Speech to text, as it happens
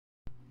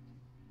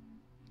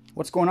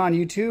What's going on,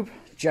 YouTube?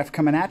 Jeff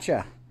coming at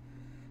ya.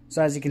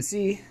 So as you can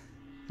see,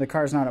 the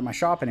car's not at my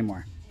shop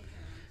anymore.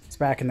 It's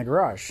back in the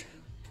garage,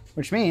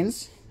 which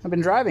means I've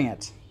been driving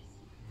it.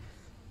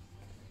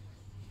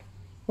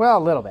 Well,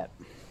 a little bit.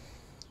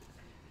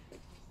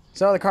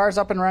 So the car's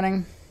up and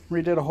running.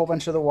 Redid a whole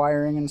bunch of the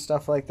wiring and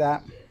stuff like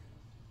that.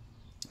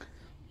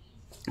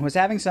 I was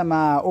having some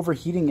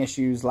overheating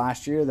issues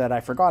last year that I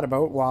forgot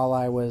about while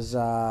I was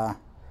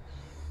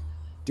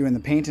doing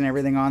the paint and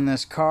everything on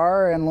this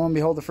car, and lo and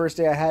behold, the first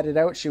day I had it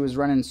out, she was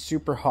running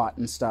super hot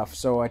and stuff.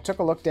 So I took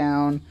a look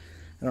down.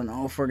 I don't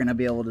know if we're gonna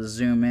be able to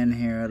zoom in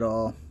here at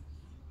all.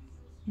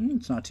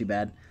 It's not too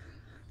bad.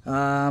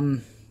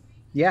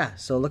 Yeah,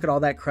 so look at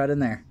all that crud in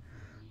there.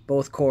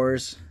 Both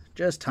cores,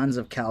 just tons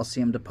of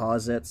calcium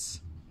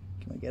deposits.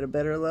 Can we get a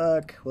better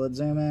look? Will it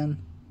zoom in?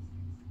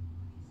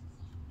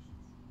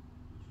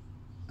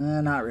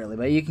 Not really,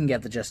 but you can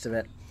get the gist of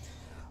it.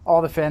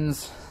 All the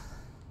fins,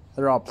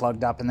 they're all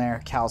plugged up in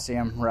there.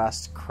 Calcium,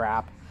 rust,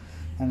 crap,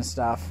 and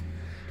stuff.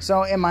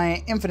 So in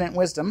my infinite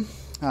wisdom,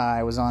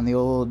 I was on the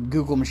old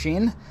Google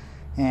machine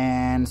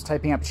and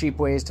typing up cheap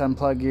ways to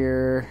unplug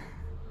your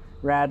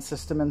rad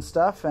system and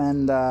stuff,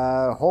 and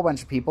a whole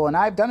bunch of people, and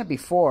I've done it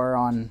before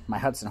on my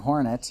Hudson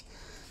Hornet.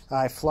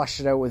 I flushed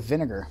it out with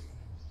vinegar.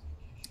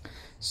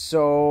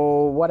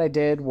 So what I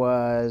did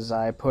was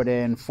I put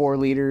in 4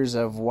 liters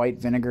of white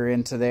vinegar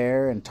into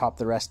there and topped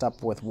the rest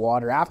up with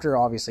water after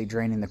obviously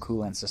draining the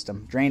coolant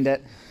system. Drained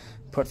it,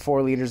 put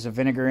 4 liters of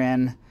vinegar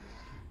in,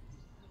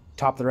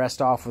 topped the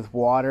rest off with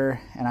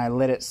water, and I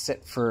let it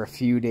sit for a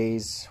few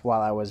days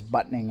while I was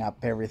buttoning up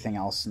everything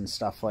else and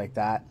stuff like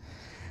that.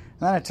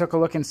 And then I took a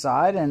look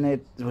inside, and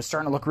it was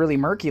starting to look really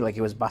murky, like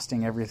it was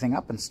busting everything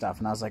up and stuff.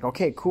 And I was like,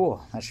 okay,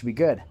 cool, that should be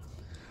good.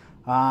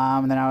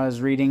 And then I was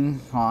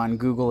reading on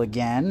Google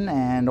again,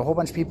 and a whole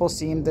bunch of people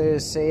seemed to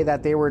say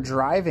that they were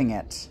driving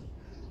it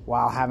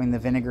while having the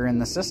vinegar in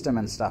the system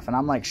and stuff. And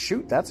I'm like,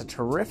 shoot, that's a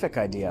terrific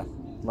idea.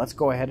 Let's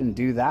go ahead and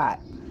do that.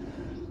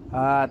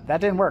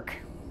 That didn't work.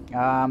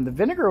 The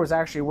vinegar was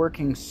actually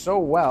working so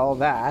well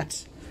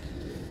that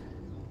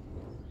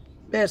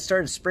it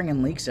started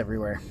springing leaks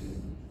everywhere.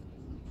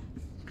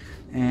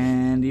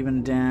 And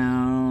even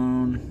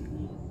down...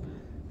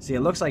 See,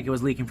 it looks like it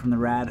was leaking from the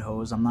rad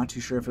hose. I'm not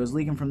too sure if it was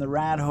leaking from the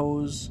rad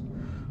hose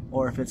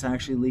or if it's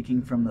actually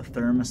leaking from the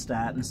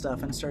thermostat and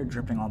stuff, and it started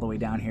dripping all the way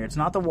down here. It's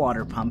not the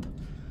water pump.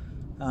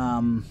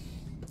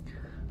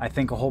 I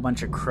think a whole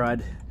bunch of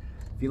crud.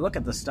 If you look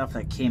at the stuff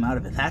that came out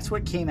of it, that's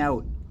what came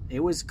out.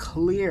 It was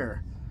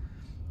clear.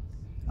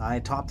 I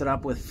topped it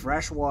up with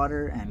fresh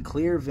water and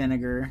clear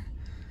vinegar,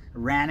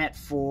 ran it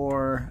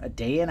for a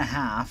day and a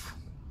half,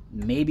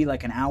 maybe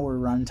like an hour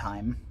run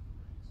time.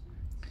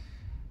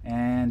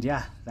 And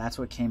yeah, that's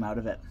what came out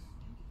of it.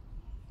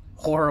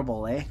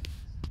 Horrible, eh?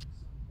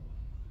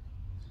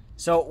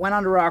 So went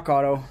on to Rock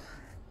Auto.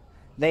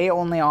 They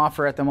only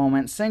offer at the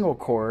moment single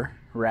core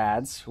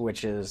rads,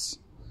 which is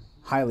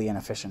highly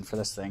inefficient for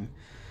this thing.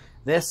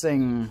 This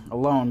thing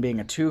alone being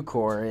a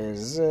 2-core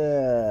is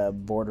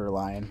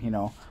borderline. You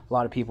know, a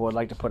lot of people would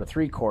like to put a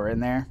 3-core in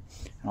there,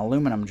 an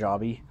aluminum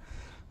jobby.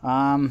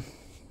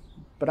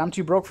 But I'm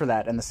too broke for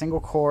that, and the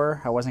single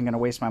core I wasn't going to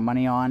waste my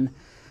money on.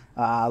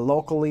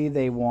 Locally,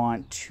 they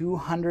want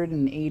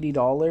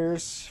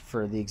 $280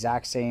 for the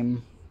exact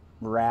same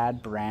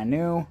rad, brand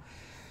new.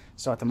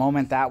 So at the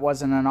moment, that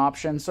wasn't an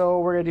option. So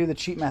we're going to do the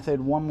cheap method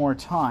one more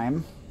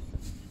time.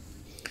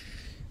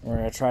 We're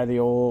going to try the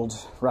old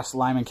Rust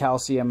Lime and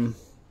Calcium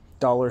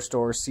dollar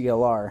store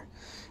CLR.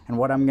 And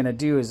what I'm going to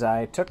do is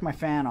I took my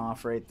fan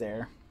off right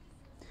there.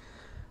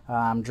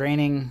 I'm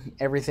draining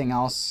everything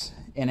else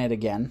in it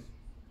again.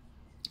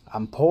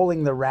 I'm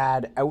pulling the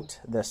rad out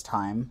this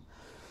time.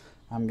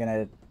 I'm going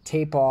to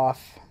tape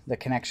off the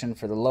connection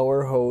for the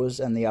lower hose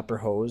and the upper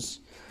hose.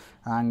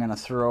 I'm going to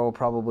throw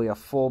probably a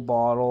full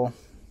bottle,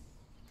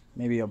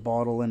 maybe a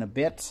bottle and a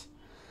bit.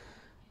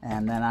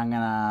 And then I'm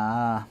going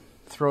to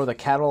throw the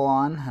kettle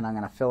on, and I'm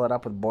going to fill it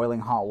up with boiling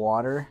hot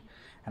water.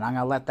 And I'm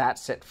going to let that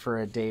sit for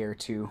a day or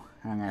two.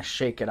 I'm going to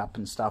shake it up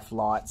and stuff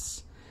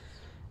lots.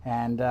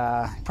 And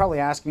probably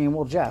ask me,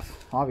 well,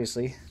 Jeff,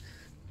 obviously,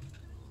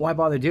 why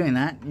bother doing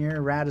that?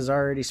 Your rad has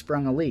already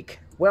sprung a leak.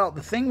 Well,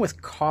 the thing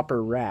with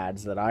copper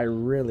rads that I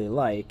really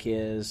like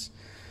is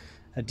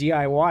a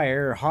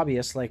DIYer or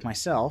hobbyist like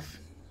myself,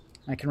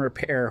 I can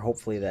repair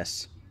hopefully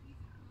this.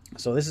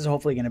 So this is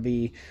hopefully going to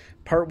be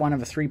part 1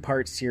 of a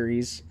 3-part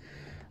series.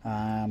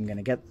 I'm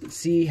going to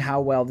see how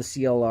well the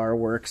CLR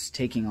works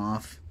taking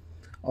off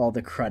all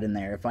the crud in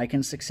there. If I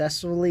can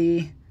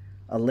successfully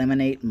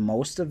eliminate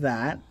most of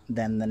that,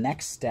 then the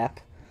next step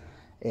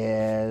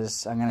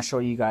is I'm going to show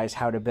you guys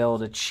how to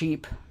build a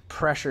cheap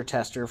pressure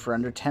tester for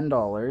under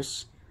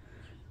 $10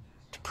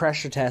 to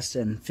pressure test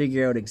and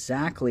figure out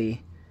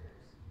exactly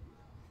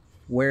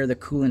where the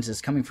coolant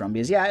is coming from.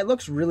 Because yeah, it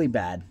looks really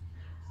bad,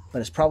 but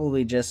it's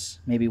probably just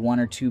maybe 1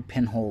 or 2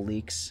 pinhole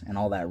leaks, and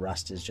all that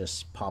rust is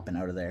just popping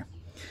out of there.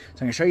 So I'm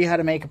going to show you how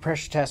to make a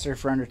pressure tester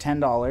for under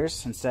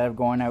 $10 instead of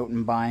going out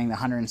and buying the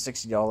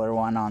 $160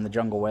 one on the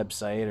Jungle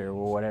website or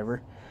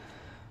whatever.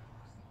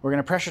 We're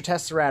going to pressure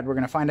test the rad. We're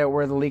going to find out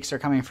where the leaks are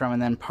coming from.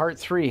 And then part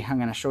 3, I'm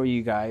going to show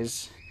you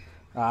guys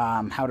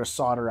how to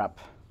solder up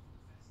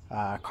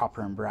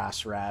copper and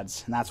brass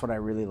rads. And that's what I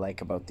really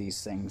like about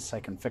these things. I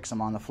can fix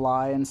them on the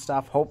fly and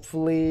stuff.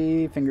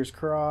 Hopefully, fingers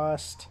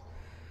crossed,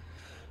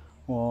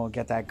 we'll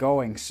get that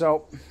going.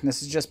 So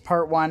this is just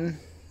part 1,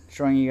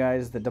 showing you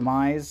guys the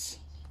demise.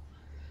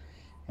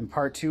 In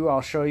part 2,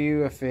 I'll show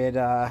you if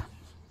the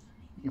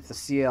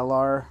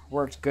CLR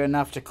worked good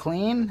enough to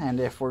clean, and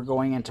if we're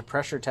going into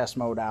pressure test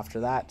mode after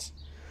that.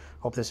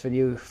 Hope this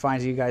video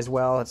finds you guys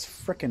well. It's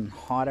freaking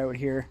hot out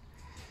here.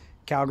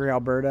 Calgary,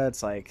 Alberta,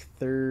 it's like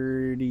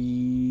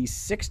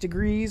 36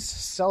 degrees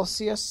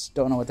Celsius.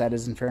 Don't know what that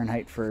is in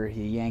Fahrenheit for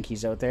you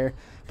Yankees out there,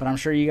 but I'm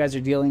sure you guys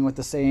are dealing with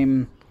the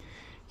same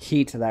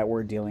heat that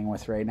we're dealing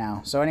with right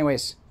now. So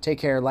anyways, take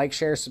care, like,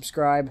 share,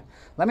 subscribe.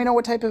 Let me know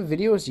what type of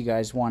videos you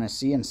guys want to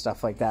see and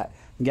stuff like that.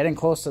 I'm getting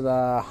close to the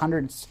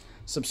 100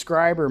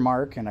 subscriber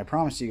mark, and I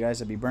promise you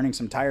guys I'll be burning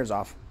some tires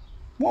off.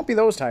 Won't be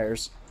those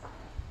tires,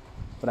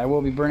 but I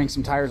will be burning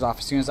some tires off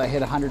as soon as I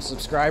hit 100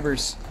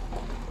 subscribers.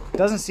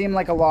 Doesn't seem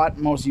like a lot.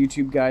 Most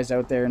YouTube guys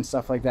out there and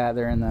stuff like that,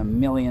 they're in the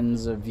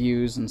millions of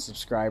views and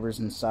subscribers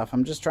and stuff.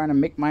 I'm just trying to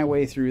make my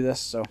way through this,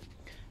 so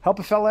help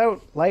a fella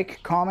out.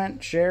 Like,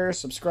 comment, share,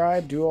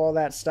 subscribe, do all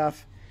that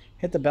stuff.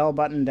 Hit the bell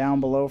button down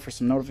below for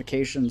some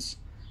notifications.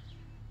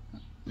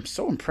 I'm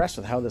so impressed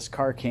with how this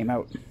car came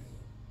out.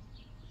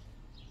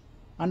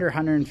 Under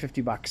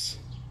 150 bucks.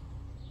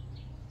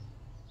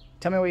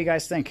 Tell me what you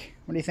guys think.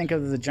 What do you think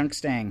of the junk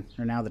stang,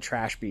 or now the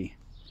trash bee?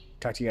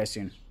 Talk to you guys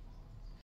soon.